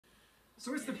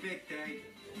So it's the big day.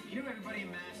 You know everybody in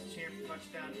Mass is cheering for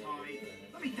touchdown Tommy.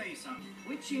 Let me tell you something.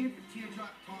 We're cheering for teardrop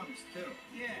Thomas too.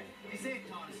 Yeah, Isaiah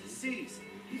Thomas is season.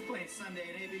 He's playing Sunday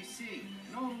at ABC.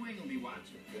 And all the wing will be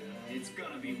watching. It's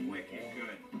gonna be wicked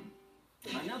good.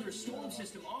 Another storm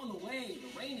system on the way.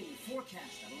 The rain in the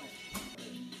forecast at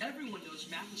 11. Everyone knows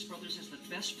Mathis Brothers has the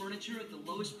best furniture at the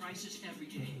lowest prices every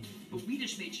day. But we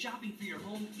just made shopping for your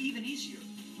home even easier.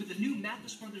 With the new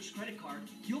Mathis Brothers credit card,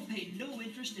 you'll pay no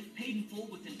interest if paid in full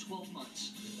within 12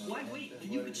 months. Why wait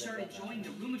when you can start enjoying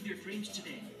the room of your dreams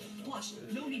today? Plus,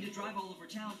 no need to drive all over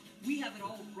town. We have it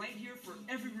all right here for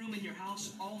every room in your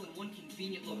house, all in one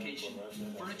convenient location.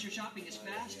 Furniture shopping is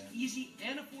fast, easy,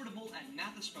 and affordable at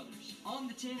Mathis Brothers on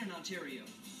the 10 in Ontario.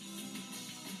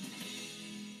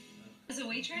 As a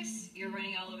waitress, you're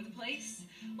running all over the place.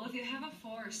 Well, if you have a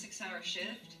 4 or 6 hour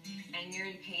shift and you're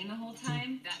in pain the whole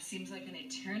time, that seems like an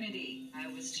eternity. I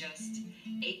was just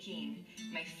aching.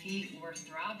 My feet were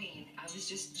throbbing. I was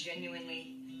just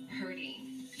genuinely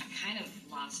hurting. I kind of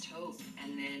lost hope,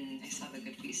 and then I saw the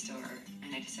Good Feet store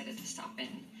and I decided to stop in.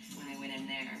 When I went in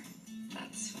there,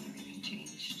 that's when everything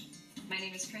changed. My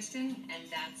name is Kristen, and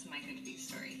that's my Good Feet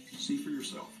story. See for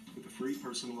yourself with a free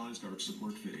personalized arch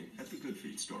support fitting at the Good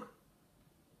Feet store.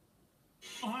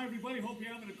 Hi, everybody. Hope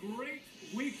you're having a great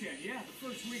weekend. Yeah, the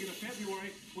first week of February,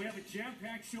 we have a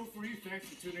jam-packed show for you. Thanks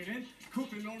for tuning in.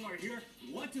 Coop and Norma are here.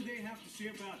 What do they have to say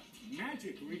about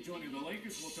Magic rejoining the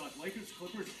Lakers? We'll talk Lakers,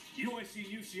 Clippers, USC,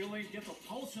 UCLA. Get the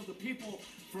pulse of the people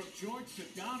from George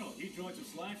Sedano. He joins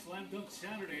us live. Slam Dunk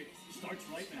Saturday starts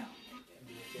right now.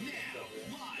 Now,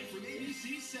 live from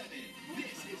ABC 7,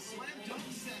 this is Slam Dunk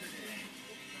Saturday.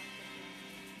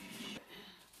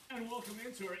 And welcome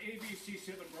into our ABC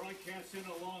 7 broadcast, and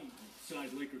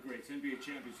alongside Laker greats, NBA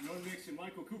champions Nixon,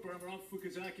 Michael Cooper, I'm Rob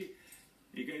Fukuzaki.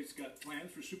 You guys got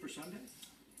plans for Super Sunday?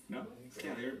 No?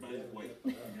 Yeah, everybody's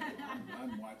waiting.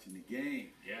 I'm watching the game.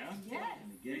 Yeah? Yes.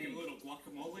 Making a little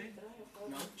guacamole?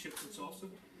 No? Chips and salsa?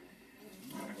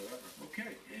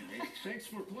 Okay. Thanks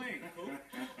for playing.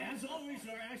 As always,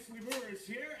 our Ashley Brewer is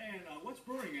here. And what's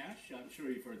brewing, Ash? I'm sure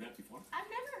you've heard that before.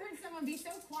 I've never heard someone be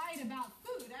so quiet about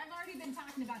food. I've already been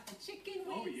talking about the chicken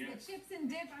wings, the chips and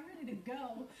dip. I'm ready to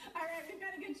go. All right, we've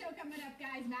got a good show coming up,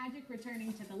 guys. Magic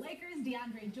returning to the Lakers.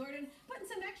 DeAndre Jordan putting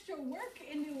some extra work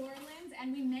in New Orleans.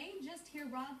 And we may just hear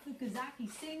Rob Fukuzaki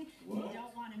sing. What? You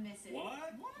don't want to miss it.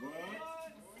 What?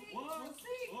 We'll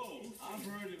see. Oh, I've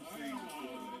heard him sing.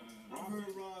 I've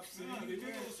heard Rob sing. They did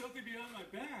a little something behind my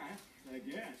back, I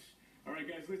guess. All right,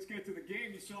 guys, let's get to the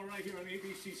game. You saw right here on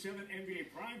ABC 7 NBA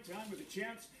Primetime with the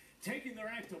champs taking their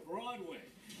act to Broadway.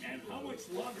 And how much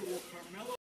longer will Carmelo